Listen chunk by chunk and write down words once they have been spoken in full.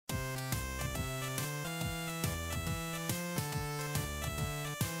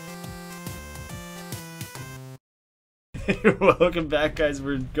Welcome back, guys.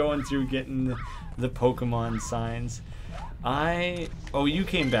 We're going through getting the Pokemon signs. Oh, you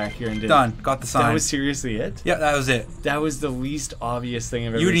came back here and did Done. Got the sign. That was seriously it? Yeah, that was it. That was the least obvious thing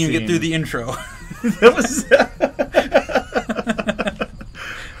I've ever seen. You didn't even get through the intro. That was...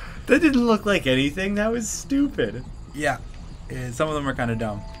 That didn't look like anything. That was stupid. Yeah. Some of them are kind of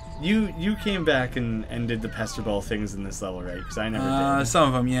dumb. You came back and did the Pester Ball things in this level, right? Because I never did. Some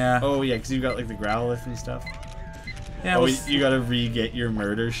of them, yeah. Oh, yeah, because you got like the Growlithe and stuff. Yeah. Oh, you got to re-get your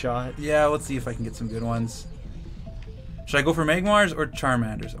murder shot? Yeah, let's see if I can get some good ones. Should I go for Magmars or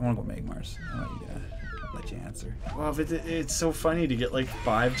Charmanders? I want to go Magmars. I want you to let you answer. Wow, but it's so funny to get like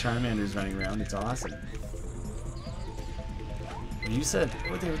 5 Charmanders running around. It's awesome. You said,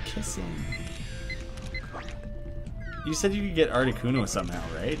 oh, they were kissing. You said you could get Articuno somehow,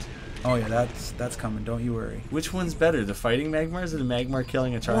 right? Oh yeah, that's coming. Don't you worry. Which one's better, the fighting Magmars or the Magmar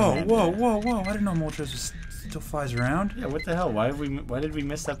killing a Charmander? Whoa! I didn't know Moltres still flies around. Yeah, what the hell? Why did we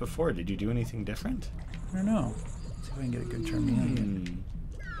miss that before? Did you do anything different? I don't know. Let's see if I can get a good Charmeleon.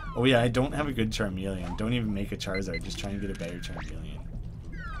 Oh yeah, I don't have a good Charmeleon. Don't even make a Charizard. Just try and get a better Charmeleon.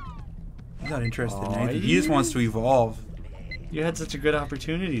 He's not interested in anything. He just wants to evolve. You had such a good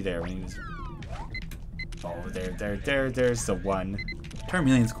opportunity there when he was... Oh, there's the one.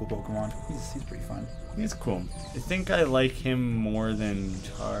 Charmeleon's a cool Pokemon. He's pretty fun. He's cool. I think I like him more than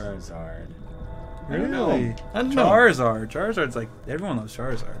Charizard. Really? I don't know. Charizard's like, everyone loves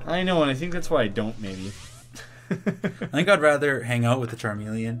Charizard. I know, and I think that's why I don't, maybe. I think I'd rather hang out with the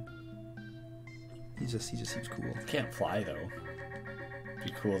Charmeleon. He just seems cool. Can't fly, though.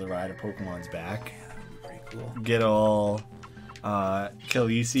 Be cool to ride a Pokemon's back. Yeah, that'd be pretty cool. Get all...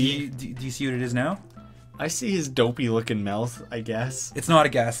 Khaleesi. Do you see what it is now? I see his dopey looking mouth, I guess. It's not a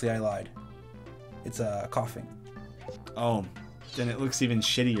ghastly, I lied. It's coughing. Oh, then it looks even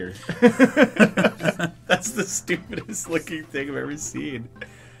shittier. That's the stupidest looking thing I've ever seen.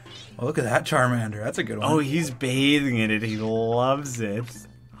 Oh, look at that Charmander. That's a good one. Oh, he's bathing in it. He loves it. Did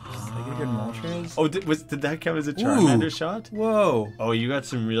I get a good Moltres? Oh, did that count as a Charmander shot? Whoa. Oh, you got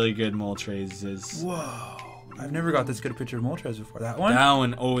some really good Moltres. Whoa. I've never got this good a picture of Moltres before. That one?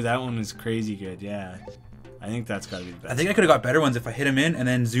 That one was crazy good, yeah. I think that's got to be the best. I think I could have got better ones if I hit him in and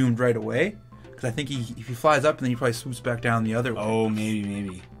then zoomed right away. Because I think if he flies up, then he probably swoops back down the other way. Oh,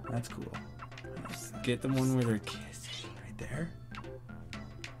 maybe. That's cool. Get the one where they're kissing. Right there?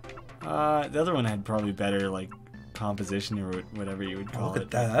 The other one had probably better, like, composition or whatever you would call look it.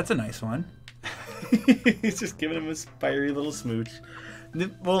 At that. That's a nice one. He's just giving him a fiery little smooch.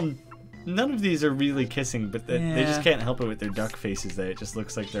 Well, none of these are really kissing, but they just can't help it with their duck faces. That it just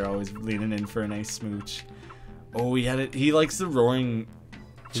looks like they're always leaning in for a nice smooch. Oh, he likes the roaring.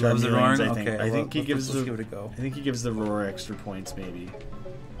 He loves the roaring. I think. Okay, I think he gives let's give it a go. I think he gives the roar extra points, maybe.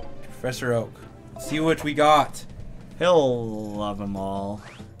 Professor Oak. Let's see what we got. He'll love them all.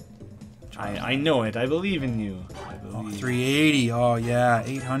 I know it. I believe in you. Oh, 380. Oh yeah,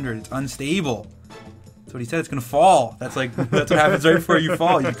 800. It's unstable. That's what he said. It's gonna fall. That's what happens right before you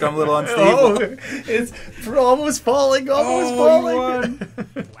fall. You become a little unstable. Oh, it's almost falling. Almost falling.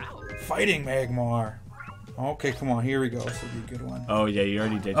 Fighting Magmar. Okay, come on. Here we go. This will be a good one. Oh yeah, you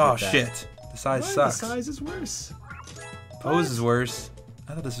already did. Oh shit. The size sucks. The size is worse. Pose is worse.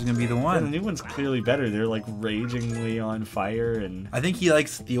 I thought this was gonna be the one. Yeah, the new one's clearly better. They're like ragingly on fire, and I think he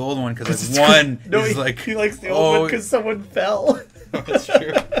likes the old one because one is like he likes the old one because someone fell. That's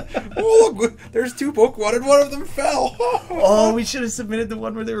true. Oh look, there's 2 Pokemon and one of them fell. Oh, we should have submitted the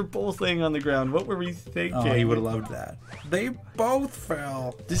one where they were both laying on the ground. What were we thinking? Oh, he would have loved that. They both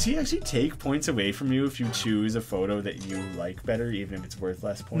fell. Does he actually take points away from you if you choose a photo that you like better, even if it's worth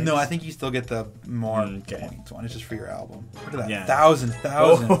less points? No, I think you still get the more points one. It's just for your album. Look at that. Yeah. 1,000.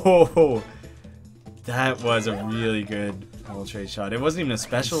 Oh, that was a really good Moltres shot. It wasn't even a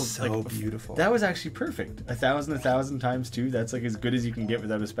special. So beautiful. That was actually perfect. 1,000 times 2. That's like as good as you can get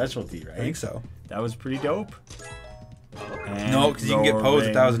without a specialty, right? I think so. That was pretty dope. And no, because you can get Pose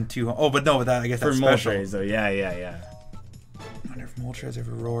 1,200. Oh, but no, but that I guess for that's special. Moltres, though. Yeah. I wonder if Moltres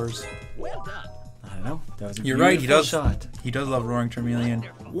ever roars. Well done. I don't know. That was a You're right. He does. Shot. He does love roaring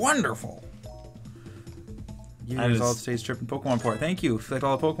Charmeleon. Wonderful. All stage trip and Pokemon Port. Thank you. Select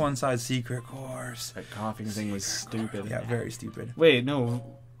all the Pokemon size secret course. That coughing thing was stupid. Yeah, very stupid. Wait, no,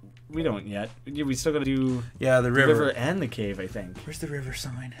 we don't yet. We still gotta do. Yeah, the river and the cave. I think. Where's the river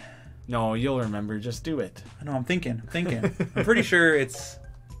sign? No, you'll remember. Just do it. I know. I'm thinking. I'm pretty sure it's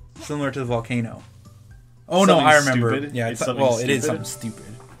similar to the volcano. Oh no, I remember. Stupid? Yeah, it is something stupid.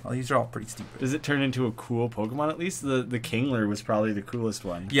 Well, these are all pretty stupid. Does it turn into a cool Pokemon at least? The Kingler was probably the coolest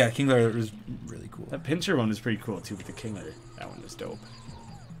one. Yeah, Kingler was really cool. That Pinscher one was pretty cool too, but the Kingler, that one was dope.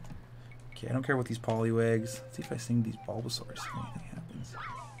 Okay, I don't care about these Poliwags. Let's see if I sing these Bulbasaurs. If anything happens.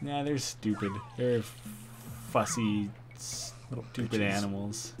 Nah, they're stupid. They're fussy, Little stupid bitches.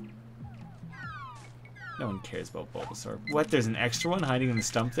 animals. No one cares about Bulbasaur. What? There's an extra one hiding in the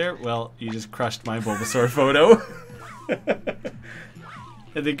stump there? Well, you just crushed my Bulbasaur photo.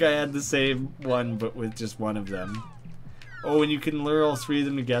 I think I had the same one, but with just one of them. Oh, and you can lure all three of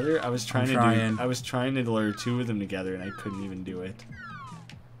them together. I was trying to lure two of them together, and I couldn't even do it.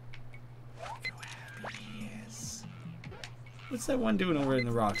 Look how happy he is. What's that one doing over in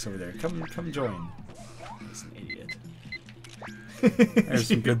the rocks over there? Come join. He's an idiot. There's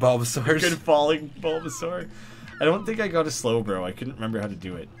some good Bulbasaurs. Good falling Bulbasaur. I don't think I got a Slowbro. I couldn't remember how to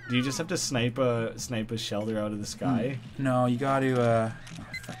do it. Do you just have to snipe a Shelder out of the sky? No, you got to.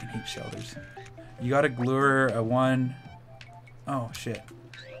 I fucking hate Shelders. You got to lure a one. Oh shit.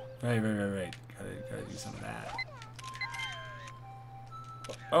 Right. Gotta do some of that.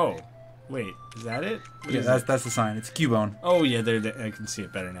 Oh, wait. Is that it? What Yeah, is that's the sign. It's Cubone. Oh yeah, there. I can see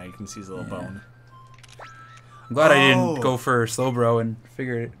it better now. You can see his little bone. I'm glad I didn't go for Slowbro and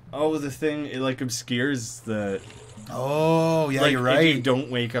figure it. Oh, the thing it like obscures the. Oh yeah, like, you're right. If you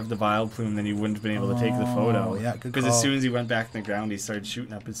don't wake up the Vileplume, then he wouldn't have been able to take the photo. Yeah, good Because call. as soon as he went back in the ground, he started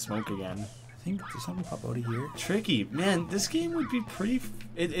shooting up his smoke again. I think there's something pop out of here. Tricky, man. This game would be pretty.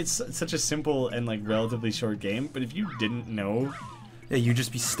 It's such a simple and like relatively short game, but if you didn't know. Yeah, you'd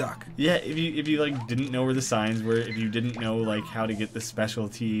just be stuck. Yeah, if you like didn't know where the signs were, if you didn't know like how to get the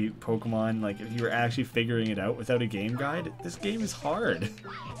specialty Pokemon, like if you were actually figuring it out without a game guide, this game is hard.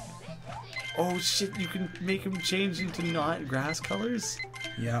 Oh shit, you can make him change into not grass colors?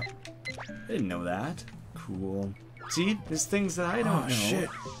 Yeah. I didn't know that. Cool. See, there's things that I don't know. Shit.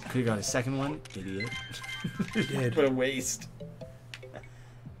 Could have got a second one, idiot. Did. What a waste.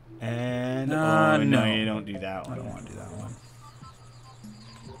 And no, you don't do that one. I don't want to do that one.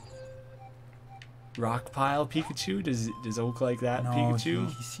 Rock pile Pikachu? Does Oak like that No, Pikachu?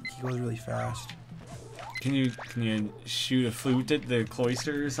 he goes really fast. Can you shoot a flute at the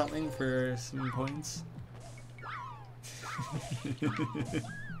cloister or something for some points?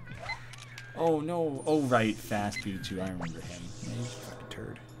 Oh no! Oh right, fast Pikachu. I remember him. Yeah, he's a fucking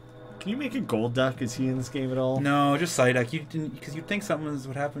turd. Can you make a gold duck? Is he in this game at all? No, just Psyduck. You didn't, because you'd think something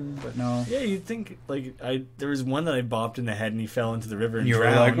would happen, but no. Yeah, you'd think like there was one that I bopped in the head and he fell into the river and You were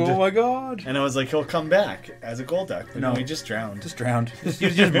drowned. like, oh my god! And I was like, he'll come back as a gold duck. But no, he just drowned. Just drowned. You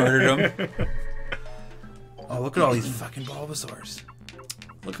just murdered him. Oh, look at all these fucking Bulbasaurs.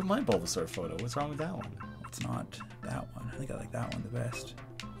 Look at my Bulbasaur photo. What's wrong with that one? It's not that one. I think I like that one the best.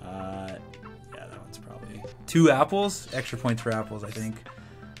 Yeah, that one's probably 2 apples, extra points for apples, I think.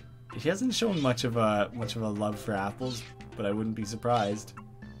 He hasn't shown much of a love for apples, but I wouldn't be surprised.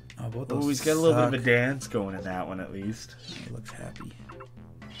 Oh, both those. Oh, he's got a little bit of a dance going in that one at least. He looks happy.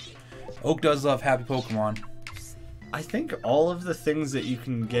 Oak does love happy Pokemon. I think all of the things that you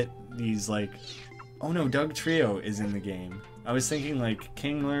can get these like, oh no, Doug Trio is in the game. I was thinking like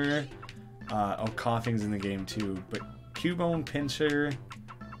Kingler, Coughing's in the game too, but Cubone, Pinscher,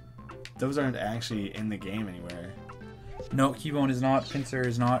 those aren't actually in the game anywhere. No, Cubone is not. Pinsir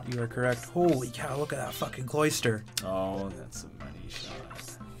is not. You are correct. Holy cow, look at that fucking cloister. Oh, that's a money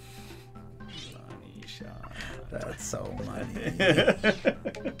shot. Money shot. That's so money.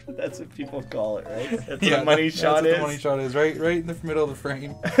 That's what people call it, right? That's Yeah, what a money shot that's is. what the money shot is. Right in the middle of the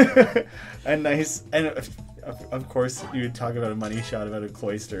frame. And nice. And of course, you would talk about a money shot about a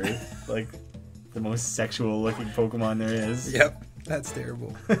cloister, like the most sexual looking Pokemon there is. Yep, that's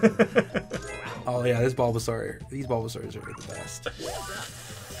terrible. Oh yeah, these Bulbasaurs are the best.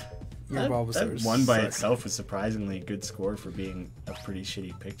 Your Bulbasaur That one by suck. itself was surprisingly a good score for being a pretty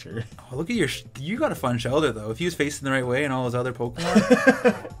shitty picture. Oh, look at you got a fun Shelder though. If he was facing the right way and all those other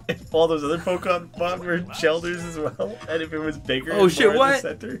Pokemon. If all those other Pokemon were Shelders as well, and if it was bigger. Oh and shit! more in What? the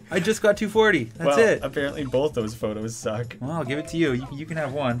center. I just got 240. That's Well, it. apparently both those photos suck. Well, I'll give it to you. You can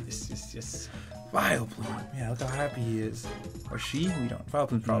have one. It's just. Vileplume. Yeah, look how happy he is. Or she? We don't.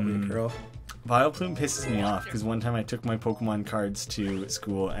 Vileplume's probably a girl. Vileplume pisses me off because one time I took my Pokemon cards to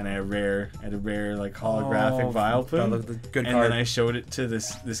school and I had a rare like holographic Vileplume. That looked a good and card. then I showed it to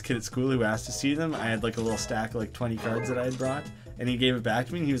this kid at school who asked to see them. I had like a little stack of like 20 cards that I had brought, and he gave it back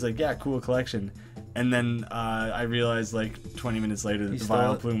to me and he was like, "Yeah, cool collection." And then I realized like 20 minutes later that the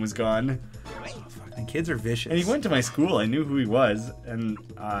Vileplume was gone. Oh, fuck. And kids are vicious. And he went to my school. I knew who he was, and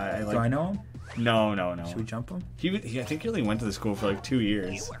Do I know him? No. Should we jump him? I think he only went to the school for like 2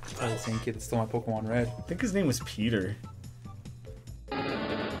 years. Probably the same kid that stole my Pokemon Red. I think his name was Peter.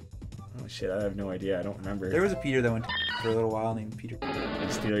 Oh shit, I have no idea. I don't remember. There was a Peter that went for a little while named Peter. Did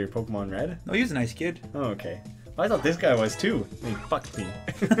he steal your Pokemon Red? No, he was a nice kid. Oh, okay. I thought this guy was too. He fucked me.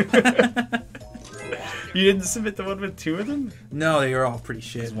 You didn't submit the one with 2 of them? No, they were all pretty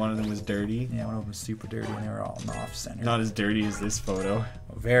shit. Because one of them was dirty. Yeah, one of them was super dirty, and they were all off center. Not as dirty as this photo.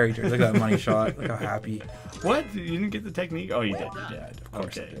 Oh, very dirty. Look at that money shot. Look how happy. What? You didn't get the technique? Oh, you did. You did. Of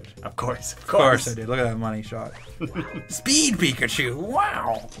course I did. Of course. Of course I did. Look at that money shot. Speed Pikachu.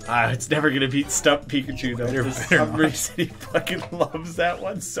 Wow. It's never going to beat Stump Pikachu, though. Better For some reason, he fucking loves that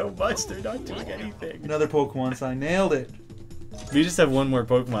one so much. They're not doing anything. Another Pokemon sign. Nailed it. We just have one more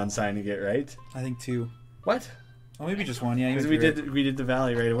Pokemon sign to get, right? I think 2. What? Oh, maybe just 1. Yeah, Because we did the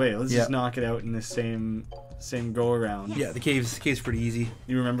valley right away. Let's just knock it out in the same go around. Yeah, the cave's pretty easy.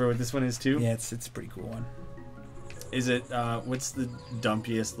 You remember what this one is too? Yeah, it's a pretty cool one. Is it what's the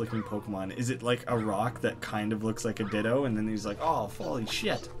dumpiest looking Pokemon? Is it like a rock that kind of looks like a Ditto, and then he's like, oh, holy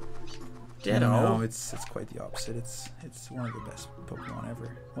shit, Ditto? No, it's quite the opposite. It's one of the best Pokemon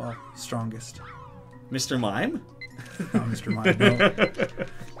ever. Well, strongest. Mr. Mime? Not Mr. Mime. No,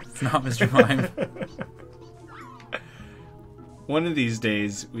 it's not Mr. Mime. One of these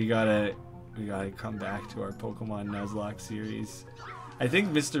days, we gotta come back to our Pokemon Nuzlocke series. I think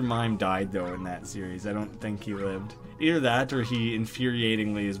Mr. Mime died though in that series. I don't think he lived. Either that, or he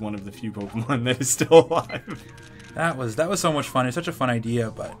infuriatingly is one of the few Pokemon that is still alive. That was so much fun. It's such a fun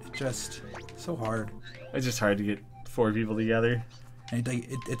idea, but it just so hard. It's just hard to get 4 people together. And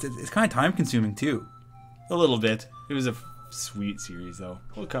it's kind of time consuming too. A little bit. It was a sweet series though.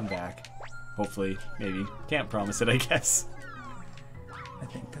 We'll come back. Hopefully, maybe. Can't promise it, I guess. I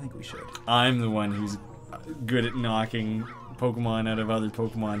think we should. I'm the one who's good at knocking Pokemon out of other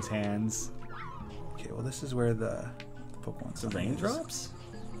Pokemon's hands. Okay, well this is where the Pokemon. The raindrops?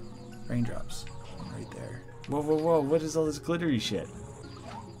 Raindrops. Right there. Whoa, whoa, whoa! What is all this glittery shit?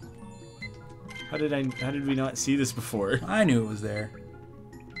 How did we not see this before? I knew it was there.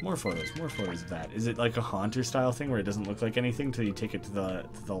 More photos of that. Is it like a Haunter style thing where it doesn't look like anything until you take it to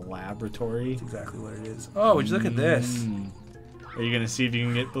the laboratory? That's exactly what it is. Oh, would you look at this? Are you gonna see if you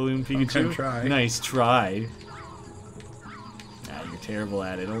can get Balloon Pikachu? I'm gonna try. Nice try. You're terrible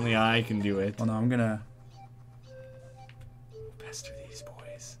at it. Only I can do it. Well, no, I'm gonna Pester these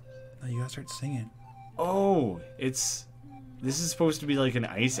boys. No, you gotta start singing. Oh, this is supposed to be like an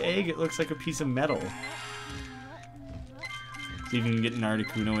ice egg. It looks like a piece of metal. See if you can get an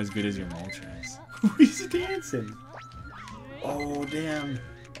Articuno as good as your Moltres. He's dancing. Oh damn.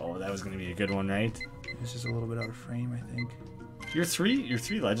 Oh, that was gonna be a good one, right? It's just a little bit out of frame, I think. Your three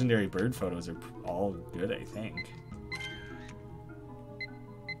legendary bird photos are all good, I think.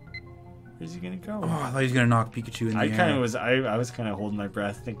 Where's he gonna go? Oh, I thought he was gonna knock Pikachu in the air. I was kind of holding my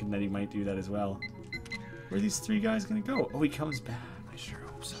breath, thinking that he might do that as well. Where are these 3 guys gonna go? Oh, he comes back. I sure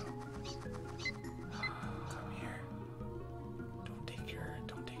hope so. Come here. Don't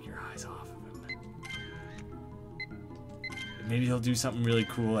take your eyes off of him. Maybe he'll do something really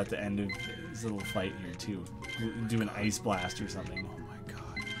cool at the end of his little fight here too. Do an ice blast or something. Oh my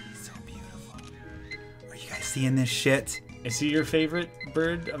god, he's so beautiful. Are you guys seeing this shit? Is he your favorite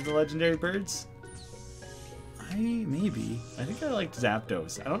bird of the legendary birds? Maybe. I think I liked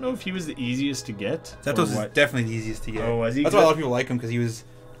Zapdos. I don't know if he was the easiest to get. Zapdos is definitely the easiest to get. Oh, was he? That's why a lot of people like him, because he was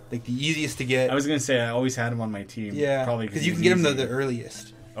like the easiest to get. I was gonna say I always had him on my team. Yeah, probably because you can get him the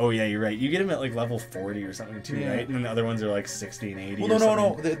earliest. Oh yeah, you're right. You get him at like level 40 or something too, right? And then the other ones are like 60 and 80. Well,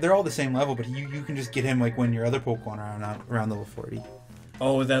 no. They're all the same level, but you can just get him like when your other Pokemon are around level 40.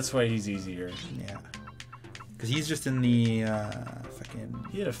 Oh, that's why he's easier. Yeah. Because he's just in the fucking...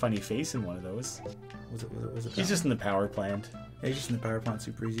 He had a funny face in one of those. Was it he's just in the power plant. Yeah, he's just in the power plant.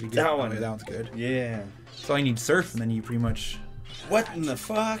 Super easy to get. That one. That one's good. Yeah. So I need Surf, and then you pretty much... What in the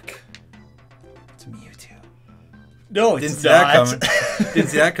fuck? It's Mewtwo. No, it's Didn't see not. that coming. Didn't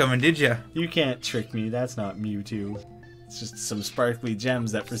see that coming, did you? You can't trick me. That's not Mewtwo. It's just some sparkly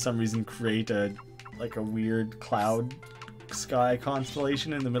gems that for some reason create a weird cloud sky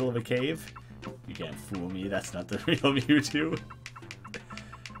constellation in the middle of a cave. You can't fool me. That's not the real Mewtwo.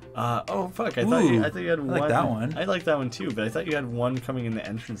 Oh fuck! I thought you had one. I like that one. I like that one too, but I thought you had one coming in the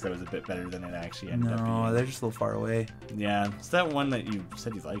entrance that was a bit better than it actually ended up being. No, they're just a little far away. Yeah, so that one that you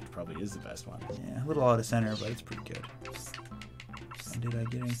said you liked probably is the best one. Yeah, a little out of center, but it's pretty good. Did I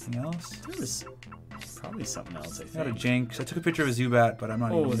get anything else? There was probably something else. I think. Got a Jinx. I took a picture of a Zubat, but I'm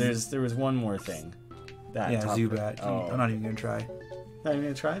not. Oh, there was one more thing. That yeah, Zubat. Oh. I'm not even gonna try. Not even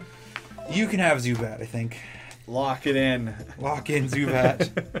gonna try. You can have Zubat, I think. Lock it in. Lock in Zubat.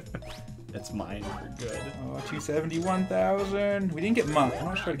 That's mine for good. Oh, 271,000. We didn't get Muck. I'm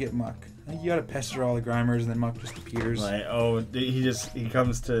not sure to get Muck. I think you gotta pester all the Grimers and then Muck just appears. Right. Oh, he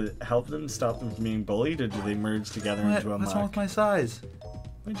comes to help them, stop them from being bullied, or do they merge together into a What's Muck? wrong with my size?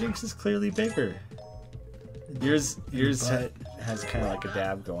 My Jinx is clearly bigger. Yours But- has kind of like a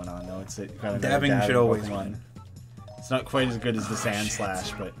dab going on though. It's kind of Dabbing should always Pokemon. It's not quite as good as the Sand shit.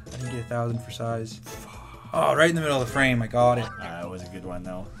 Slash, but I didn't get 1,000 for size. Oh, right in the middle of the frame. I got it. it was a good one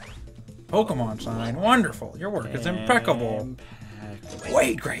though. Pokemon sign. Wonderful. Your work is impeccable.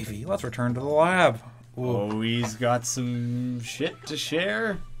 Wait, Gravy. Let's return to the lab. Ooh. Oh, he's got some shit to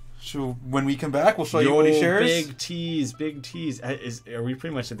share. So when we come back, we'll show you what he shares. Big tease, big tease. Are we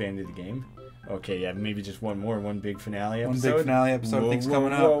pretty much at the end of the game? Okay, yeah, maybe just one big finale episode. One big finale episode. Things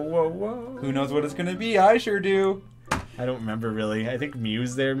coming up. Whoa. Who knows what it's going to be? I sure do. I don't remember really. I think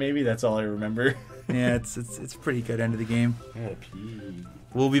Mew's there maybe. That's all I remember. Yeah, it's a pretty good end of the game. I gotta pee.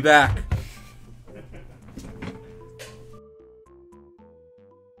 We'll be back.